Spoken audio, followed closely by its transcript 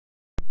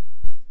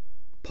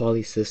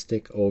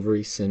Polycystic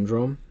Ovary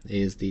Syndrome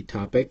is the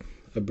topic,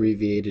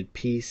 abbreviated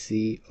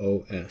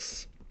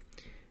PCOS.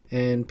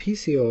 And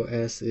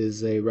PCOS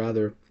is a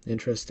rather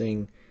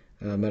interesting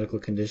medical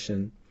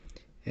condition,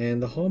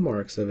 and the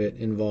hallmarks of it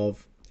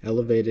involve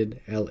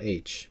elevated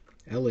LH.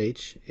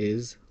 LH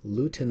is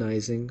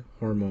luteinizing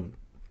hormone.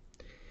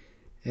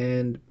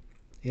 And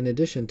in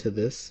addition to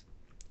this,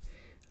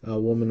 a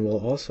woman will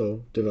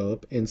also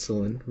develop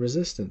insulin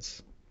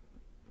resistance.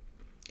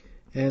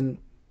 And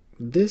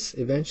this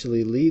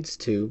eventually leads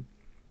to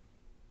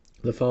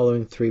the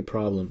following three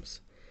problems.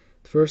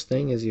 The first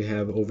thing is you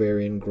have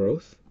ovarian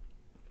growth.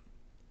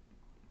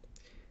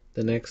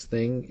 The next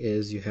thing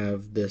is you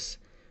have this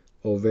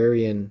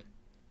ovarian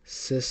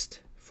cyst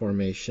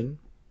formation,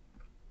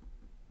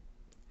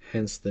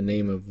 hence the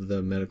name of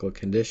the medical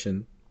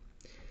condition.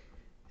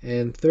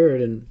 And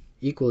third, and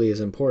equally as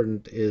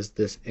important, is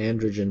this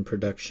androgen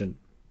production.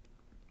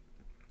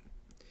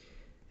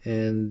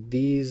 And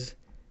these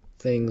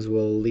things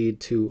will lead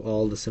to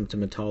all the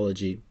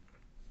symptomatology.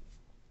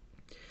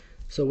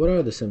 So what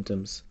are the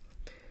symptoms?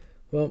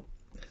 Well,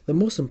 the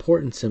most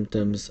important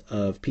symptoms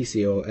of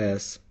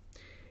PCOS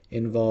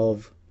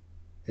involve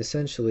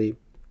essentially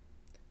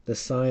the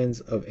signs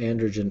of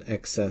androgen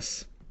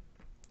excess.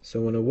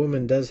 So when a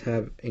woman does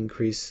have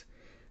increased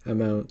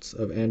amounts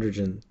of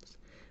androgens,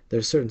 there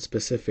are certain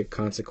specific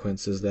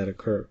consequences that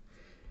occur.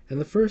 And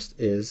the first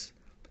is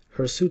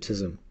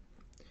hirsutism,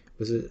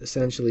 which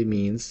essentially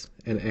means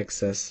an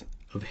excess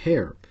of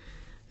hair,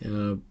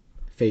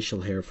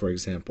 facial hair, for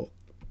example.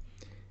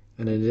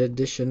 And in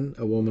addition,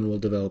 a woman will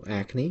develop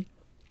acne.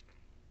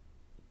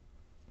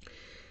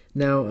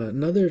 Now,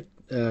 another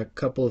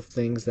couple of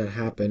things that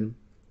happen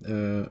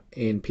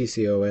in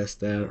PCOS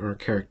that are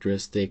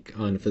characteristic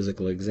on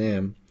physical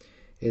exam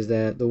is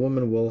that the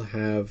woman will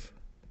have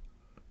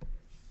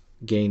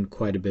gained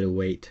quite a bit of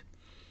weight.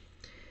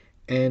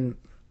 And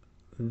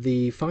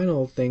the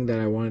final thing that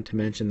I wanted to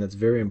mention that's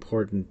very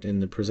important in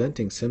the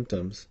presenting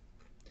symptoms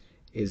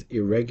is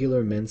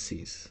irregular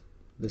menses.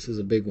 This is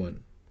a big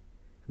one.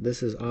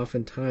 This is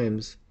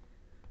oftentimes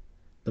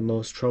the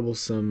most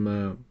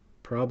troublesome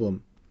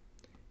problem,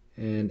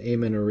 and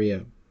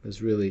amenorrhea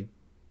is really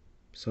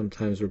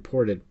sometimes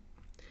reported.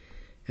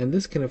 And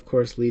this can, of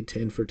course, lead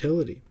to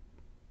infertility.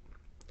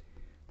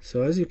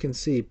 So as you can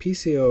see,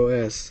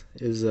 PCOS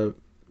is a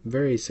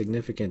very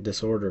significant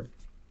disorder.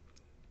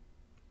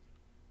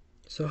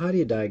 So how do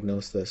you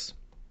diagnose this?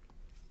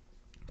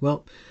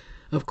 Well,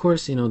 of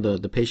course,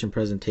 the patient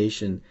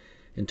presentation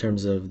in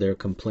terms of their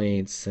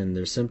complaints and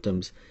their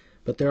symptoms,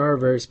 but there are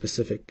very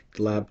specific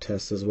lab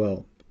tests as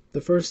well.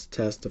 The first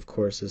test, of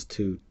course, is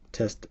to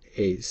test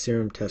a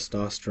serum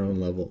testosterone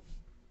level,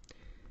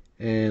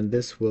 and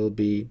this will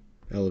be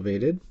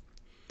elevated.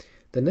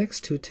 The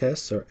next two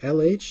tests are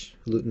LH,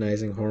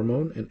 luteinizing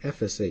hormone, and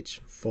FSH,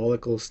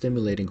 follicle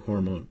stimulating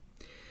hormone.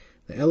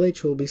 The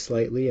LH will be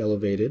slightly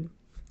elevated,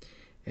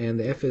 and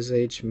the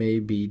FSH may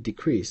be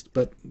decreased.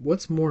 But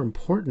what's more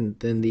important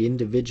than the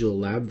individual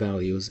lab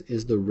values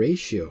is the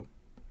ratio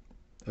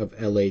of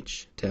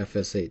LH to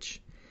FSH.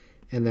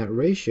 And that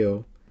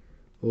ratio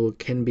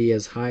can be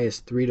as high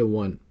as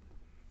 3:1.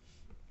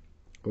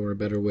 Or a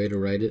better way to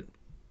write it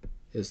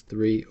is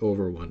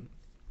 3/1.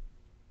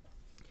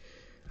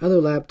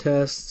 Other lab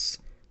tests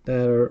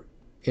that are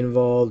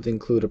involved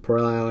include a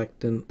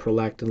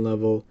prolactin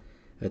level,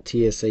 a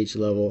TSH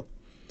level,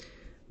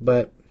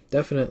 but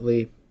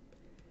definitely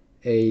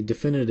a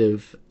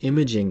definitive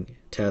imaging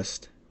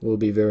test will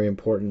be very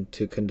important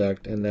to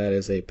conduct, and that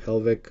is a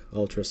pelvic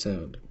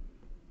ultrasound.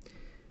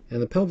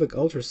 And the pelvic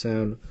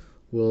ultrasound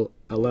will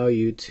allow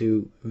you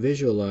to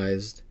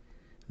visualize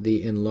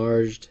the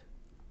enlarged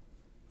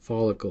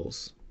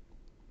follicles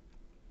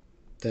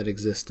that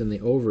exist in the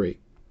ovary.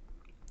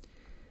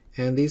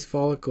 And these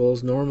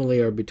follicles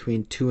normally are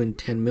between 2 and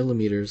 10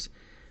 millimeters,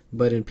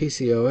 but in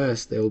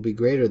PCOS they will be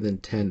greater than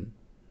 10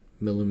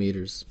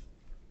 millimeters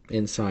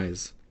in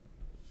size.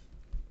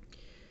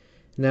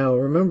 Now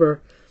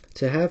remember,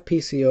 to have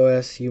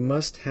PCOS you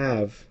must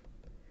have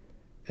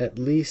at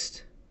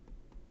least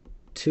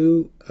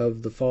 2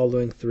 of the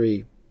following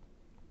 3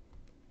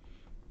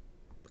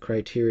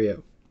 criteria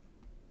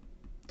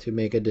to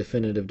make a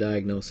definitive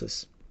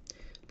diagnosis.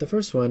 The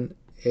first one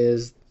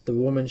is the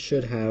woman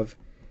should have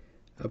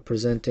a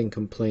presenting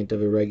complaint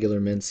of irregular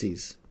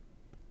menses.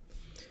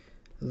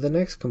 The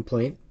next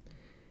complaint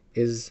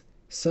is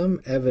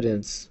some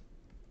evidence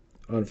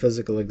on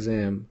physical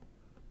exam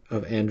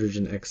of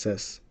androgen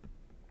excess.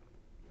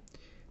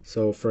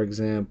 So for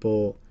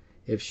example,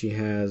 if she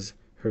has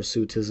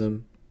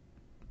hirsutism,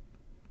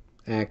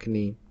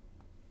 acne,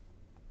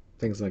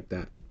 things like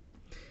that.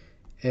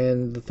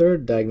 And the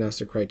third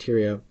diagnostic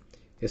criteria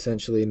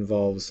essentially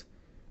involves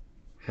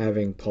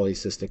having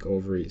polycystic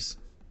ovaries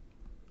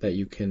that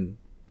you can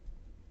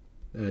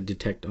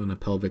detect on a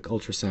pelvic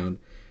ultrasound,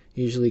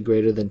 usually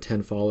greater than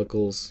 10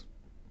 follicles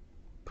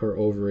per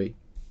ovary.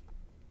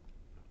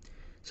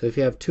 So if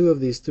you have 2 of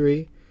these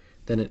 3,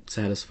 then it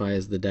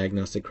satisfies the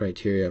diagnostic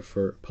criteria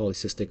for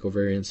polycystic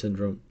ovarian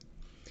syndrome.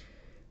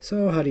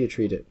 So how do you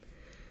treat it?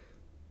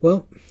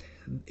 Well,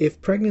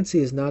 If pregnancy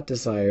is not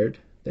desired,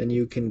 then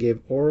you can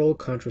give oral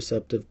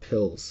contraceptive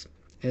pills.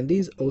 And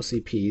these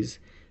OCPs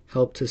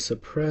help to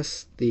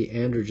suppress the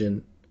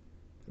androgen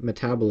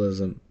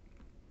metabolism,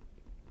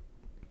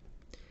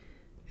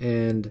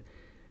 and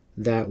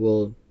that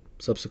will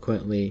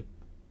subsequently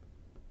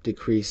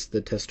decrease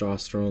the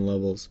testosterone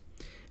levels.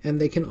 And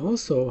they can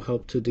also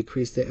help to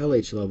decrease the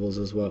LH levels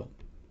as well.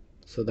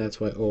 So that's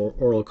why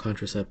oral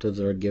contraceptives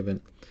are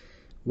given.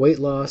 Weight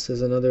loss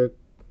is another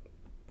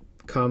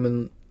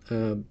common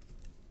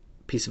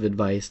piece of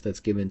advice that's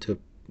given to a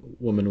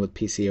woman with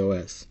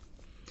PCOS.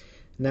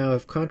 Now,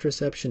 if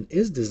contraception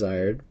is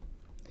desired,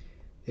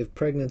 if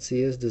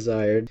pregnancy is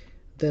desired,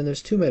 then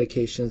there's two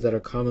medications that are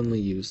commonly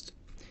used.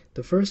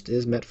 The first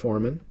is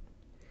metformin,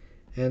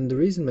 and the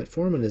reason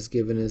metformin is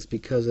given is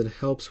because it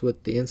helps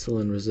with the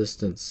insulin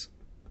resistance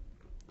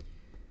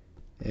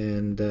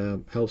and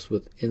helps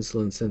with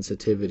insulin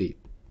sensitivity.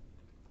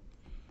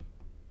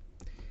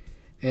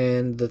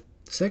 And the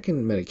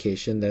second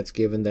medication that's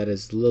given that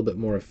is a little bit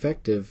more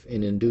effective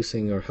in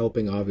inducing or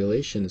helping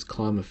ovulation is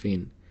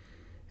clomiphene,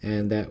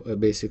 and that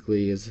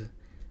basically is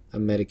a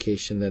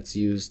medication that's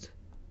used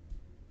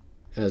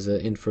as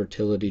an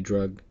infertility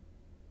drug.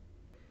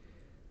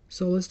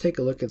 So let's take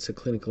a look at some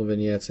clinical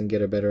vignettes and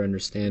get a better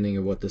understanding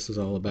of what this is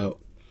all about.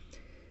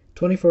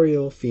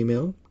 24-year-old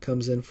female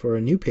comes in for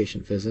a new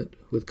patient visit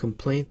with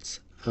complaints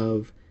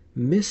of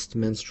missed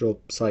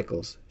menstrual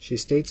cycles. She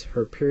states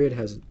her period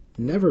has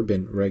never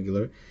been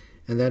regular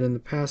and that in the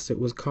past it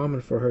was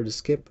common for her to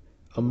skip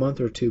a month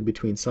or two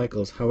between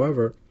cycles.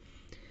 However,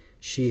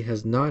 she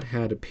has not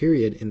had a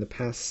period in the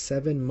past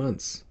 7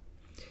 months.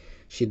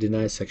 She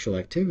denies sexual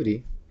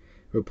activity,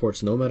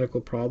 reports no medical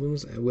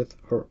problems, with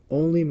her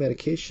only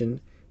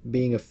medication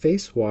being a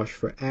face wash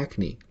for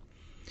acne.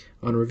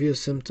 On review of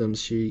symptoms,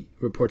 she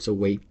reports a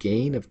weight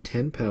gain of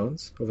 10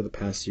 pounds over the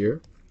past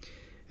year.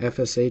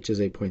 FSH is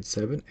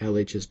 8.7,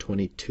 LH is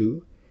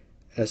 22,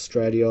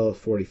 estradiol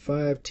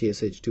 45,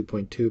 TSH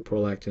 2.2,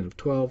 prolactin of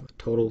 12,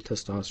 total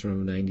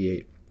testosterone of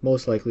 98.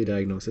 Most likely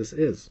diagnosis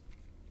is.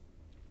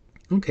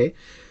 Okay,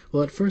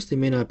 well at first they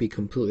may not be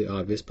completely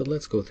obvious, but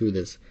let's go through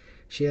this.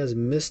 She has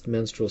missed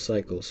menstrual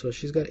cycles, so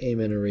she's got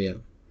amenorrhea.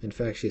 In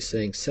fact, she's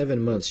saying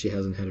 7 months she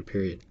hasn't had a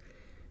period.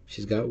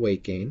 She's got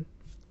weight gain.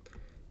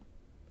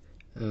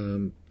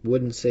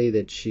 Wouldn't say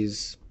that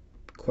she's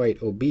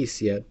quite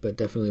obese yet, but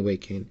definitely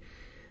weight gain.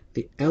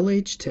 The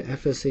LH to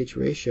FSH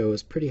ratio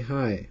is pretty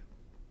high.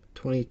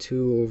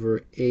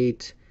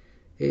 22/8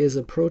 is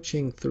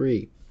approaching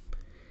 3.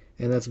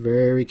 And that's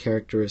very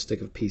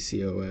characteristic of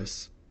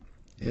PCOS.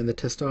 And the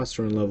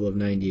testosterone level of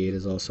 98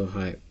 is also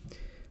high.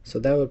 So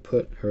that would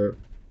put her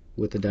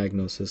with the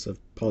diagnosis of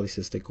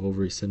polycystic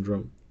ovary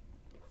syndrome.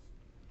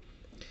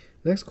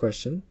 Next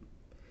question.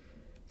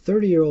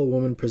 30-year-old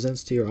woman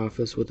presents to your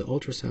office with an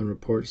ultrasound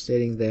report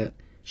stating that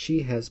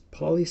she has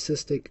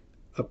polycystic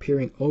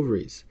appearing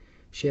ovaries.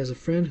 She has a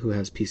friend who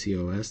has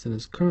PCOS and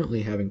is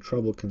currently having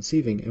trouble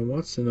conceiving and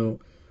wants to know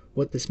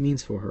what this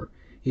means for her.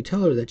 You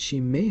tell her that she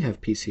may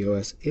have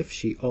PCOS if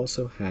she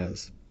also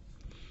has.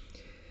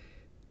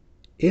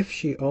 If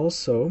she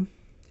also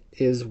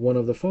is one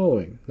of the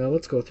following. Now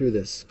let's go through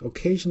this.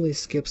 Occasionally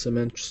skips a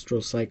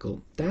menstrual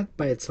cycle. That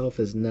by itself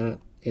is not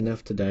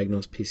enough to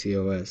diagnose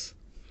PCOS.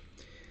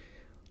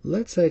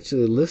 Let's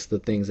actually list the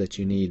things that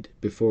you need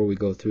before we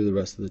go through the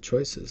rest of the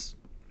choices.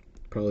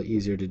 Probably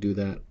easier to do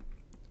that.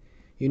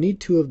 You need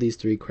 2 of these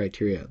 3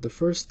 criteria. The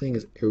first thing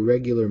is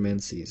irregular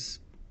menses.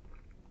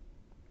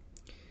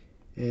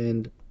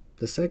 And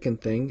the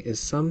second thing is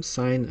some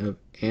sign of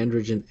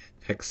androgen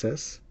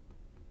excess.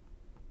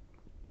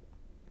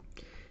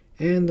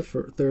 And the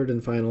third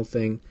and final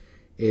thing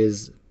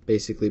is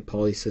basically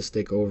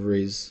polycystic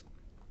ovaries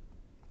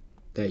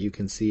that you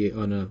can see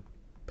on a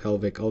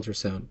pelvic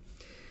ultrasound.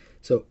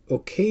 So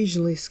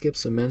occasionally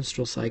skips a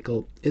menstrual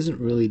cycle isn't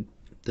really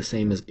the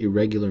same as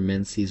irregular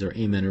menses or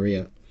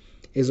amenorrhea.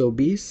 Is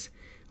obese?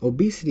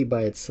 Obesity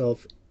by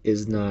itself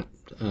is not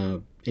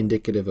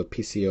indicative of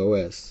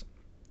PCOS.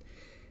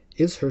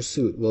 Is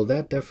hirsute? Well,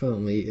 that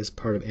definitely is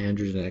part of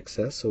androgen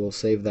excess, so we'll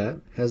save that.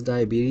 Has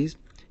diabetes?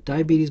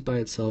 Diabetes by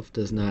itself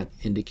does not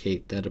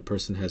indicate that a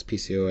person has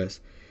PCOS.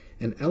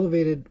 And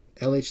elevated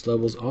LH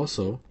levels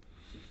also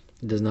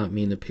does not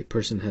mean the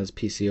person has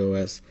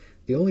PCOS.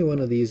 The only one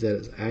of these that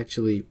is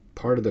actually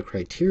part of the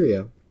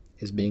criteria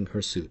is being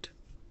hirsute.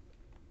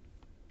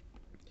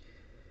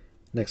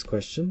 Next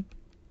question.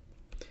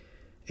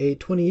 A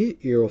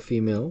 28-year-old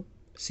female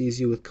sees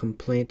you with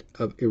complaint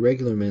of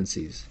irregular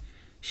menses.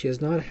 She has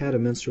not had a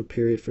menstrual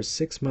period for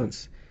 6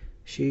 months.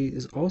 She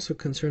is also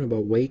concerned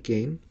about weight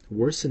gain,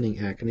 worsening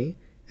acne,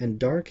 and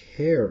dark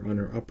hair on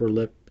her upper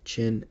lip,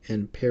 chin,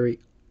 and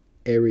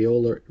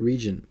periareolar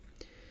region.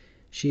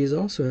 She is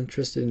also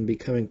interested in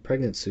becoming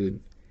pregnant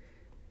soon.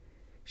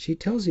 She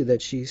tells you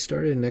that she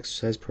started an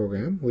exercise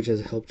program which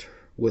has helped her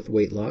with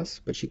weight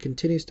loss, but she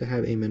continues to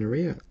have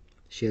amenorrhea.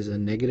 She has a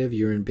negative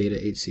urine beta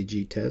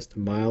HCG test,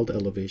 mild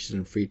elevation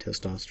in free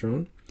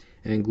testosterone,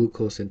 and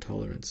glucose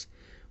intolerance.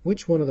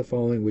 Which one of the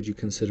following would you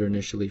consider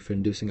initially for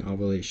inducing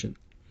ovulation?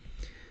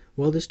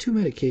 Well, there's two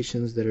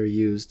medications that are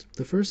used.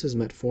 The first is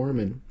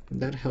metformin.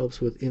 That helps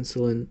with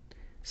insulin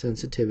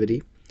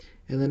sensitivity.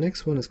 And the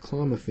next one is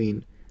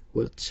clomiphene,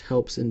 which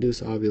helps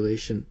induce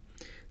ovulation.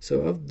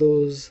 So of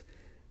those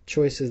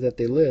choices that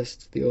they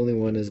list, the only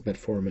one is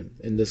metformin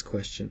in this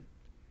question.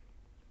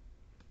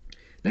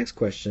 Next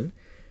question.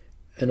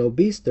 An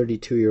obese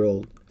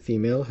 32-year-old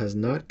female has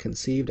not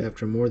conceived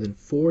after more than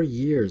 4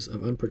 years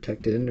of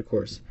unprotected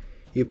intercourse.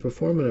 You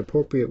perform an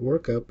appropriate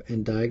workup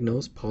and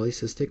diagnose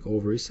polycystic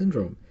ovary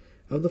syndrome.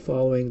 Of the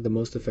following, the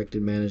most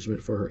effective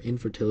management for her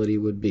infertility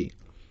would be?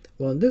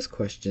 Well, in this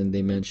question,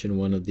 they mention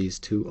one of these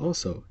two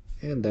also,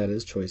 and that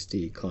is choice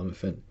D,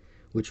 clomiphene,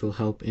 which will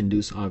help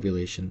induce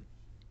ovulation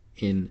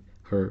in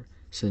her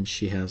since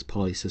she has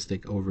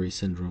polycystic ovary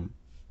syndrome.